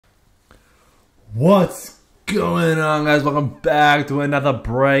What's going on, guys? Welcome back to another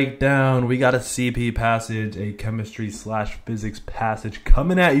breakdown. We got a CP passage, a chemistry/physics passage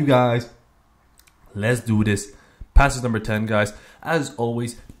coming at you guys. Let's do this. Passage number 10, guys. As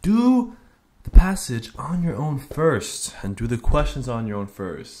always, do the passage on your own first and do the questions on your own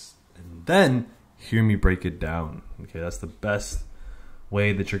first. And then hear me break it down. Okay, that's the best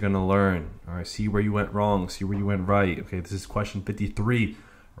way that you're going to learn. All right, see where you went wrong, see where you went right. Okay, this is question 53.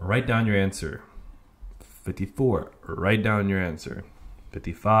 Write down your answer. 54, write down your answer.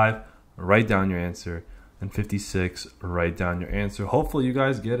 55, write down your answer. And 56, write down your answer. Hopefully you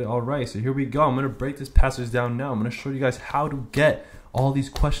guys get it all right. So here we go. I'm going to break this passage down now. I'm going to show you guys how to get all these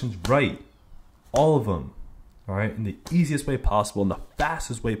questions right. All of them. All right, in the easiest way possible, in the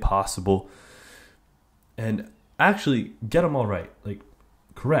fastest way possible. And actually get them all right. Like,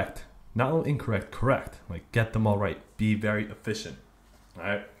 correct. Not incorrect, correct. Like, get them all right. Be very efficient. All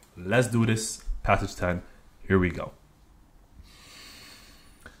right, let's do this. Passage 10. Here we go.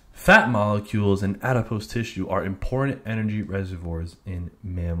 Fat molecules in adipose tissue are important energy reservoirs in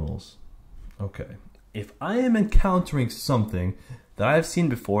mammals. Okay. If I am encountering something that I've seen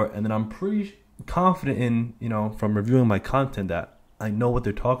before and that I'm pretty confident in, from reviewing my content that I know what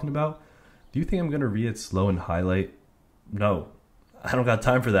they're talking about, do you think I'm going to read it slow and highlight? No. I don't got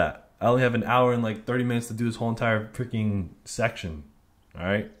time for that. I only have an hour and like 30 minutes to do this whole entire freaking section. All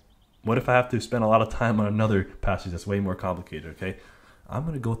right? What if I have to spend a lot of time on another passage that's way more complicated, okay? I'm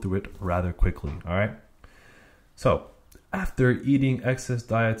going to go through it rather quickly, all right? So, after eating excess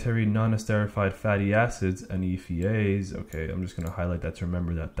dietary non-esterified fatty acids, NEFAs, okay, I'm just going to highlight that to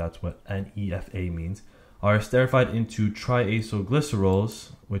remember that that's what NEFA means, are esterified into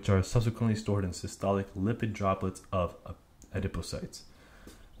triacylglycerols, which are subsequently stored in systolic lipid droplets of adipocytes.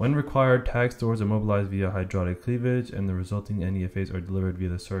 When required, tag stores are mobilized via hydraulic cleavage, and the resulting NEFAs are delivered via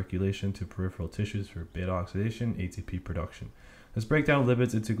the circulation to peripheral tissues for beta oxidation, ATP production. This breakdown of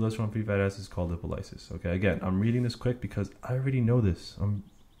lipids into glycerol-free fatty acids is called lipolysis. Okay, again, I'm reading this quick because I already know this.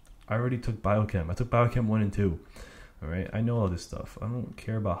 I already took biochem. I took biochem 1 and 2. All right, I know all this stuff. I don't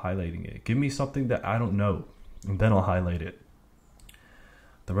care about highlighting it. Give me something that I don't know, and then I'll highlight it.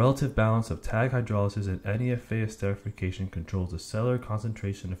 The relative balance of tag hydrolysis and NEFA esterification controls the cellular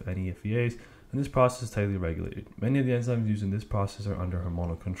concentration of NEFAs, and this process is tightly regulated. Many of the enzymes used in this process are under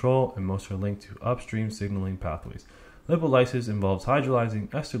hormonal control, and most are linked to upstream signaling pathways. Lipolysis involves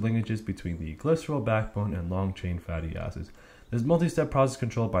hydrolyzing ester linkages between the glycerol backbone and long-chain fatty acids. This multi-step process is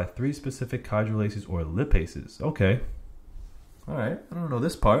controlled by 3 specific hydrolases or lipases. Okay. All right. I don't know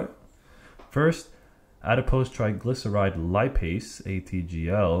this part. First, adipose triglyceride lipase,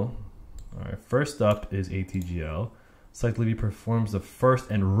 ATGL. All right, first up is ATGL. Cyclically performs the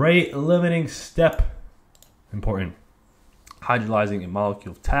first and rate-limiting step. Important. Hydrolyzing a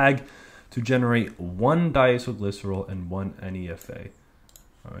molecule tag to generate 1 diacylglycerol and 1 NEFA.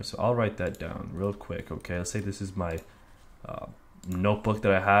 All right, so I'll write that down real quick. Okay, let's say this is my notebook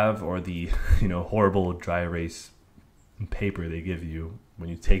that I have, or the horrible dry erase paper they give you when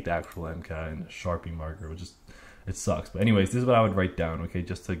you take the actual MCAT and a Sharpie marker, which just, it sucks. But anyways, this is what I would write down, okay,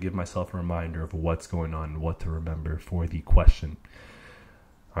 just to give myself a reminder of what's going on and what to remember for the question.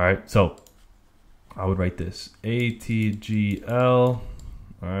 All right, so I would write this ATGL. All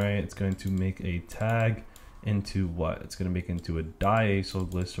right, it's going to make a tag into what? It's going to make into a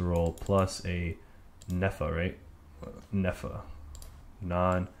diacylglycerol plus a NEFA, right? NEFA,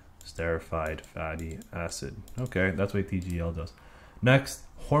 non-esterified fatty acid. Okay, that's what TGL does. Next,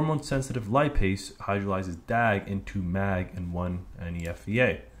 hormone-sensitive lipase hydrolyzes DAG into MAG and 1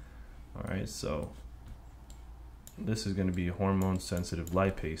 NEFA. All right, so this is going to be a hormone-sensitive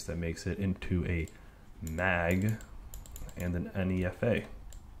lipase that makes it into a MAG and an NEFA.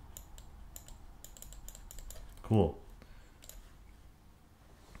 Cool.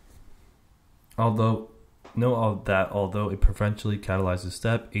 Although it preferentially catalyzes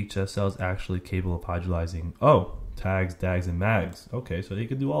step, HSL is actually capable of hydrolyzing tags, DAGs, and MAGs. Okay, so they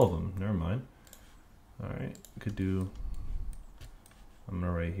could do all of them. Never mind. All right, could do. I'm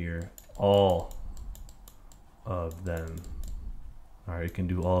gonna write here all of them. All right, it can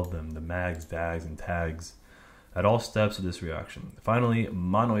do all of them: the MAGs, DAGs, and tags at all steps of this reaction. Finally,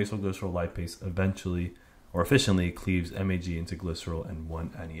 monoacylglycerol lipase eventually or efficiently cleaves MAG into glycerol and 1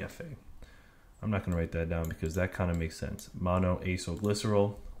 NEFA. I'm not going to write that down because that kind of makes sense.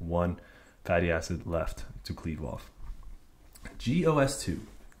 Monoacylglycerol, 1 fatty acid left to cleave off. GOS2,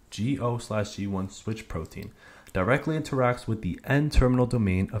 GO/G1 switch protein, directly interacts with the N-terminal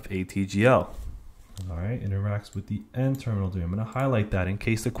domain of ATGL. All right, interacts with the N-terminal domain. I'm going to highlight that in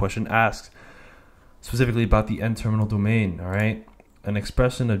case the question asks specifically about the N-terminal domain. All right, an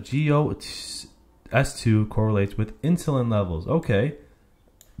expression of S2 correlates with insulin levels. Okay.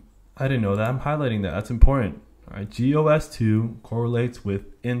 I didn't know that. I'm highlighting that. That's important. All right. GOS2 correlates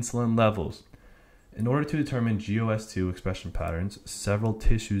with insulin levels. In order to determine GOS2 expression patterns, several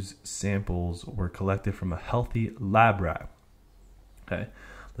tissues samples were collected from a healthy lab rat. Okay.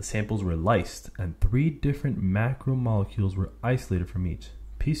 The samples were lysed, and 3 different macromolecules were isolated from each.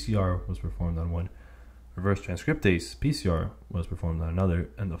 PCR was performed on one, reverse transcriptase PCR was performed on another,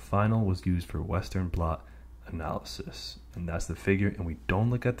 and the final was used for Western blot analysis. And that's the figure, and we don't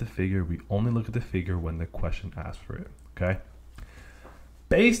look at the figure, we only look at the figure when the question asks for it. Okay.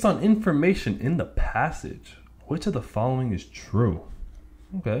 Based on information in the passage, which of the following is true?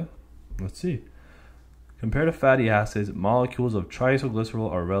 Okay, let's see. Compared to fatty acids, molecules of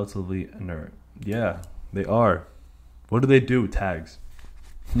triacylglycerol are relatively inert. Yeah, they are. What do they do, tags?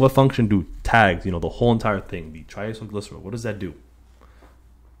 What function do tags, the whole entire thing, the triacylglycerol, what does that do?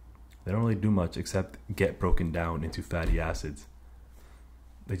 They don't really do much except get broken down into fatty acids.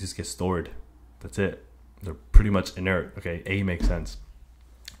 They just get stored. That's it. They're pretty much inert. Okay, A makes sense.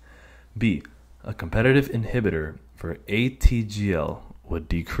 B, a competitive inhibitor for ATGL would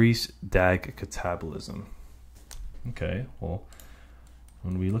decrease DAG catabolism. Okay, well,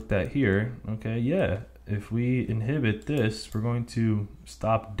 when we looked at here, okay, yeah, if we inhibit this, we're going to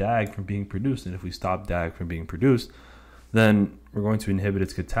stop DAG from being produced. And if we stop DAG from being produced, then we're going to inhibit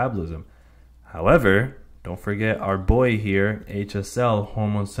its catabolism. However, don't forget our boy here, HSL,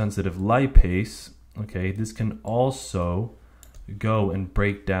 hormone-sensitive lipase. Okay, this can also go and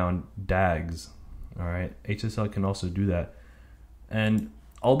break down DAGs. All right, HSL can also do that. And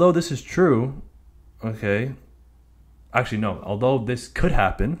although this is true, okay, actually no, although this could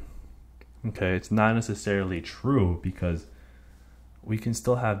happen, okay, it's not necessarily true because we can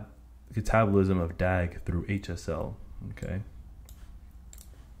still have catabolism of DAG through HSL. Okay,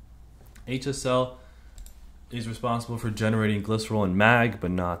 HSL is responsible for generating glycerol and MAG,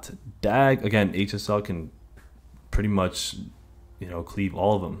 but not DAG. Again, HSL can pretty much, cleave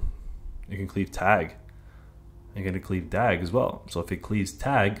all of them. It can cleave TAG. It can cleave DAG as well. So if it cleaves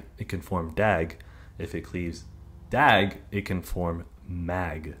TAG, it can form DAG. If it cleaves DAG, it can form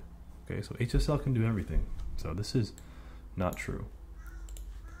MAG. Okay, so HSL can do everything. So this is not true.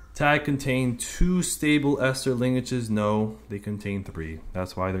 TAG contain 2 stable ester linkages. No, they contain 3.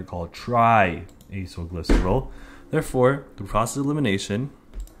 That's why they're called triacylglycerol. Therefore, through process of elimination,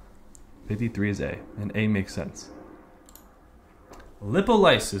 53 is A, and A makes sense.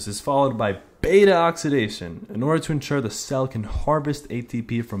 Lipolysis is followed by beta oxidation in order to ensure the cell can harvest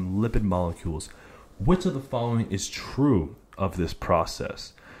ATP from lipid molecules. Which of the following is true of this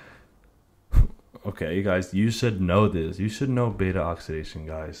process? Okay, you guys, you should know this. You should know beta oxidation,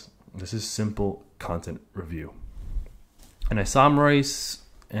 guys. This is simple content review. An isomerase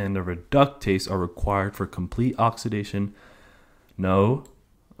and a reductase are required for complete oxidation. No,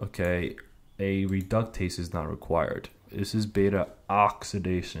 okay, a reductase is not required. This is beta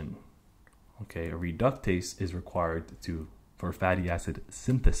oxidation. Okay, a reductase is required for fatty acid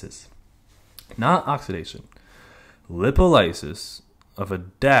synthesis, not oxidation. Lipolysis of a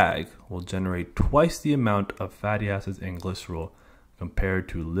DAG will generate twice the amount of fatty acids and glycerol compared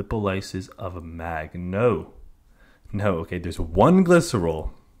to lipolysis of a MAG. No, okay, there's 1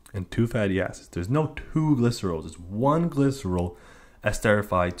 glycerol and 2 fatty acids. There's no 2 glycerols. It's 1 glycerol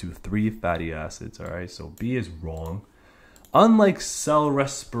esterified to 3 fatty acids. All right, so B is wrong. Unlike cell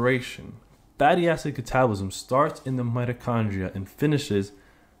respiration, fatty acid catabolism starts in the mitochondria and finishes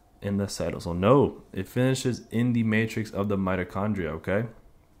in the cytosol. No, it finishes in the matrix of the mitochondria, okay?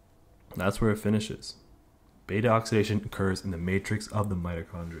 That's where it finishes. Beta oxidation occurs in the matrix of the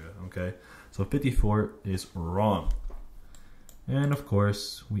mitochondria, okay? So 54 is wrong. And of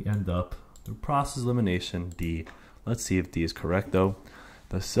course, we end up through process elimination, D. Let's see if D is correct though.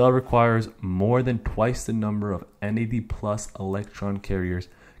 The cell requires more than twice the number of NAD plus electron carriers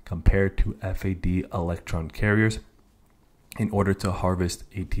compared to FAD electron carriers in order to harvest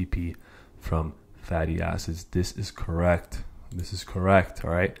ATP from fatty acids. This is correct. This is correct,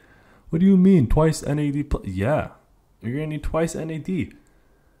 all right? What do you mean, twice NAD plus? Yeah, you're gonna need twice NAD.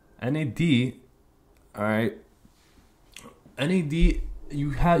 NAD, all right? NAD,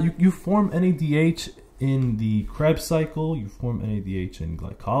 you form NADH in the Krebs cycle, you form NADH in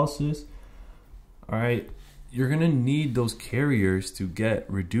glycolysis, all right? You're gonna need those carriers to get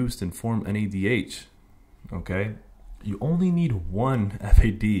reduced and form NADH, okay? You only need 1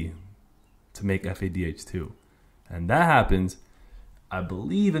 FAD to make FADH2. And that happens, I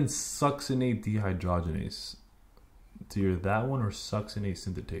believe, in succinate dehydrogenase. It's either that one or succinate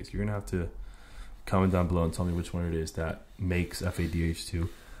synthetase. You're gonna have to comment down below and tell me which one it is that makes FADH2.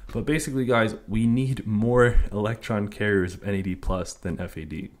 But basically, guys, we need more electron carriers of NAD plus than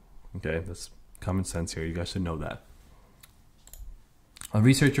FAD. Okay, that's common sense here. You guys should know that. A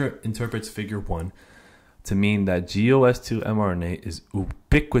researcher interprets figure 1 to mean that GOS2 mRNA is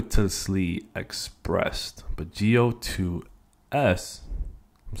ubiquitously expressed, but GOS2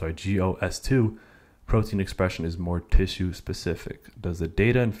 protein expression is more tissue specific. Does the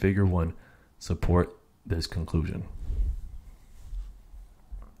data in figure 1 support this conclusion?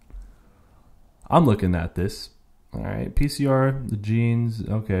 I'm looking at this. All right, PCR, the genes,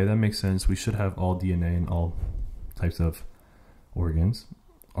 okay, that makes sense. We should have all DNA in all types of organs.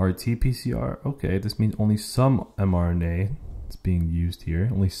 RT-PCR, okay, this means only some mRNA is being used here.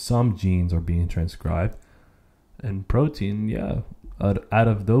 Only some genes are being transcribed. And protein, yeah, out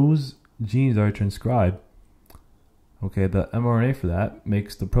of those genes that are transcribed, okay, the mRNA for that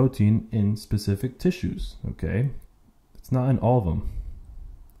makes the protein in specific tissues, okay? It's not in all of them.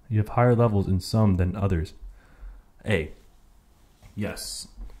 You have higher levels in some than others. A, yes,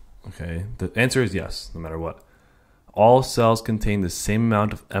 okay, the answer is yes, no matter what. All cells contain the same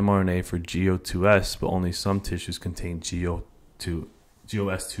amount of mRNA for GO2S, but only some tissues contain GOS2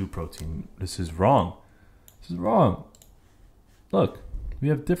 protein. This is wrong. This is wrong. Look, we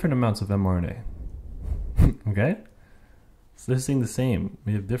have different amounts of mRNA. Okay? So this thing the same.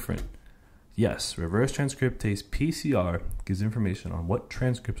 We have different. Yes, reverse transcriptase PCR gives information on what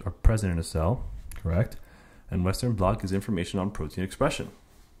transcripts are present in a cell, correct? And Western blot gives information on protein expression.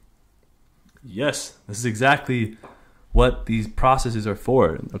 Yes, this is exactly what these processes are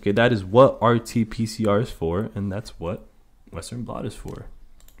for. Okay, that is what RT-PCR is for, and that's what Western blot is for.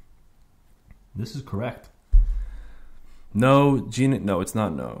 This is correct. No, it's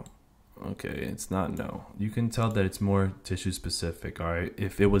not no. Okay, it's not no. You can tell that it's more tissue specific, all right?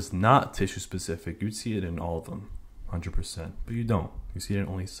 If it was not tissue specific, you'd see it in all of them, 100%. But you don't. You see it in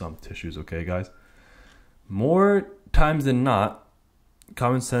only some tissues, okay, guys? More times than not,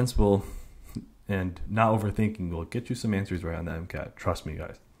 common sense will, and not overthinking will get you some answers right on the MCAT. Trust me,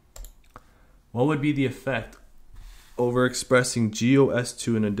 guys. What would be the effect overexpressing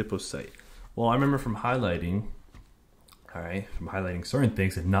GOS2 in a adipocyte? Well, I remember from highlighting, all right, from highlighting certain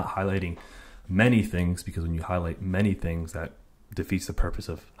things and not highlighting many things, because when you highlight many things, that defeats the purpose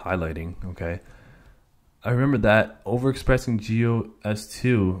of highlighting, okay? I remember that overexpressing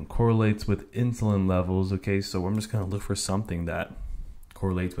GOS2 correlates with insulin levels, okay? So I'm just going to look for something that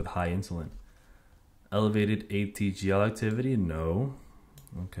correlates with high insulin. Elevated ATGL activity? No.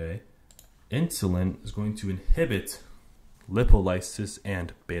 Okay. Insulin is going to inhibit lipolysis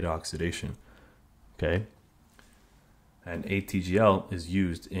and beta oxidation. Okay. And ATGL is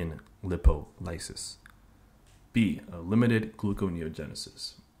used in lipolysis. B, limited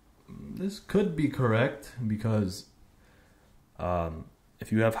gluconeogenesis. This could be correct because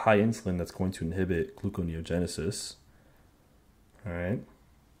if you have high insulin, that's going to inhibit gluconeogenesis. All right.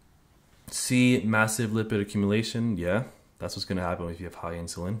 C, massive lipid accumulation. Yeah, that's what's going to happen if you have high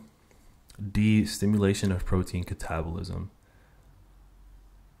insulin. D, stimulation of protein catabolism.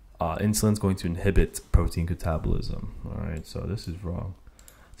 Insulin is going to inhibit protein catabolism. All right, so this is wrong.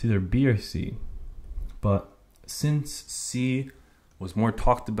 It's either B or C. But since C was more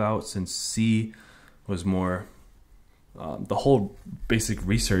talked about, since C was more, the whole basic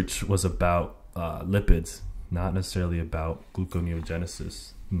research was about lipids, not necessarily about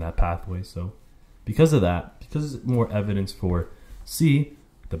gluconeogenesis in that pathway. So because of that, because there's more evidence for C,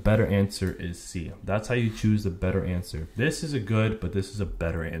 the better answer is C. That's how you choose the better answer. This is a good, but this is a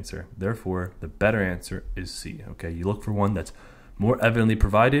better answer. Therefore, the better answer is C. Okay, you look for one that's more evidently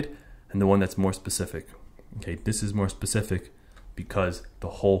provided and the one that's more specific. Okay, this is more specific because the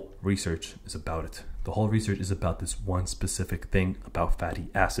whole research is about it. The whole research is about this one specific thing about fatty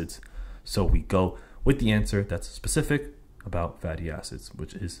acids. So we go with the answer that's specific about fatty acids,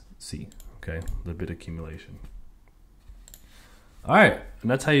 which is C. Okay, lipid accumulation. All right,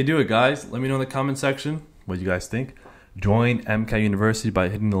 and that's how you do it, guys. Let me know in the comment section what you guys think. Join MCAT University by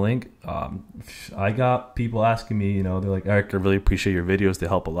hitting the link. I got people asking me, you know, they're like, Eric, I really appreciate your videos. They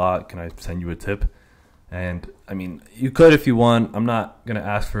help a lot. Can I send you a tip? And I mean, you could if you want. I'm not going to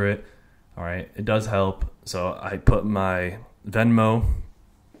ask for it. All right, it does help. So I put my Venmo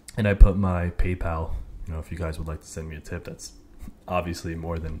and I put my PayPal. You know, if you guys would like to send me a tip, that's obviously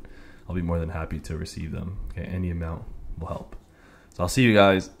I'll be more than happy to receive them. Okay, any amount will help. So I'll see you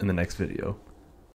guys in the next video.